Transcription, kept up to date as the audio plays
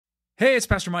Hey, it's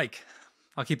Pastor Mike.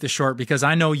 I'll keep this short because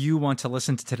I know you want to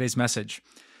listen to today's message.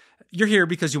 You're here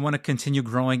because you want to continue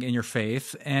growing in your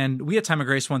faith, and we at Time of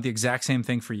Grace want the exact same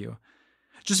thing for you.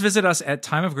 Just visit us at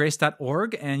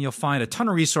timeofgrace.org, and you'll find a ton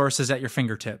of resources at your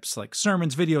fingertips, like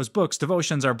sermons, videos, books,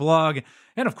 devotions, our blog,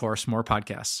 and of course, more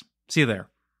podcasts. See you there.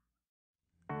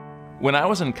 When I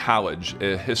was in college,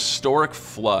 a historic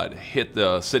flood hit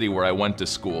the city where I went to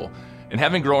school. And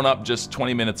having grown up just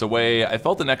 20 minutes away, I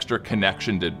felt an extra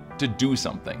connection to do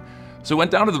something. So I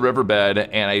went down to the riverbed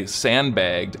and I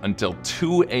sandbagged until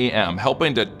 2 a.m.,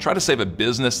 helping to try to save a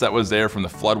business that was there from the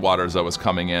floodwaters that was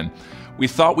coming in. We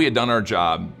thought we had done our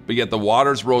job, but yet the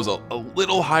waters rose a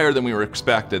little higher than we were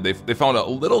expected. They found a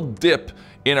little dip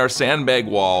in our sandbag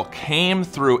wall, came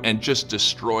through and just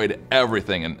destroyed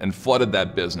everything and flooded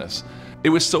that business. It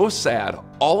was so sad.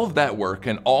 All of that work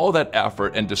and all that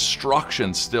effort and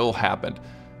destruction still happened.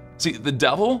 See, the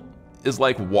devil is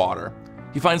like water.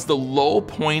 He finds the low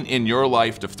point in your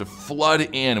life to flood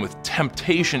in with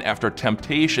temptation after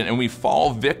temptation, and we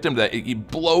fall victim to that. He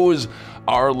blows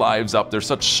our lives up. There's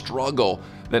such struggle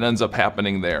that ends up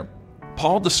happening there.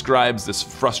 Paul describes this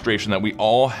frustration that we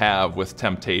all have with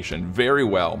temptation very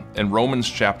well in Romans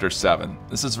chapter 7.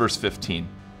 This is verse 15.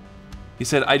 He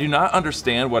said, I do not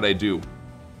understand what I do.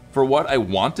 For what I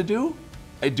want to do,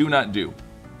 I do not do.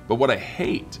 But what I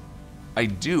hate, I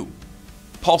do.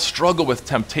 Paul struggled with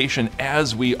temptation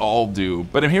as we all do.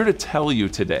 But I'm here to tell you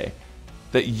today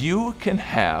that you can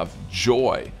have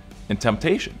joy in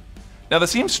temptation. Now that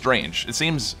seems strange. It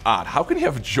seems odd. How can you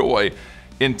have joy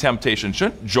in temptation?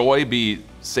 Shouldn't joy be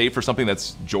saved for something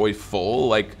that's joyful,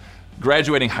 like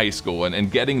graduating high school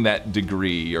and getting that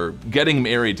degree, or getting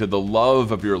married to the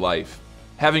love of your life?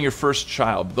 Having your first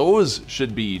child, those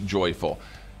should be joyful.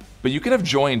 But you can have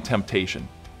joy in temptation.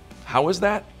 How is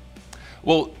that?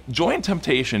 Well, joy in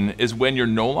temptation is when you're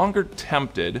no longer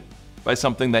tempted by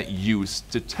something that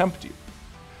used to tempt you.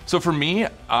 So for me,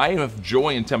 I have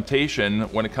joy in temptation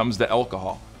when it comes to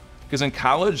alcohol. Because in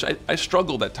college, I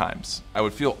struggled at times. I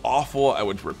would feel awful, I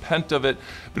would repent of it,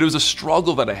 but it was a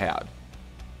struggle that I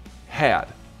had.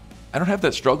 I don't have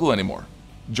that struggle anymore.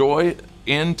 Joy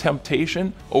in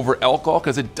temptation over alcohol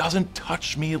because it doesn't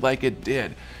touch me like it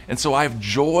did. And so I have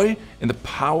joy in the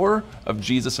power of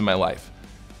Jesus in my life.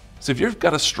 So if you've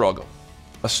got a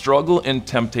struggle in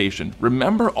temptation,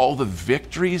 remember all the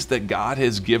victories that God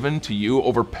has given to you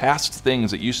over past things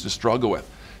that you used to struggle with.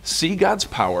 See God's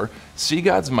power, see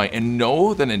God's might, and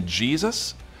know that in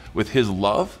Jesus, with His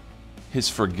love, His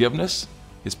forgiveness,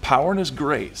 His power and His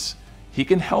grace, He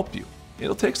can help you.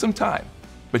 It'll take some time,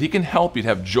 but He can help you to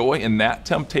have joy in that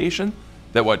temptation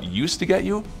that what used to get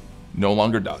you no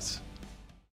longer does.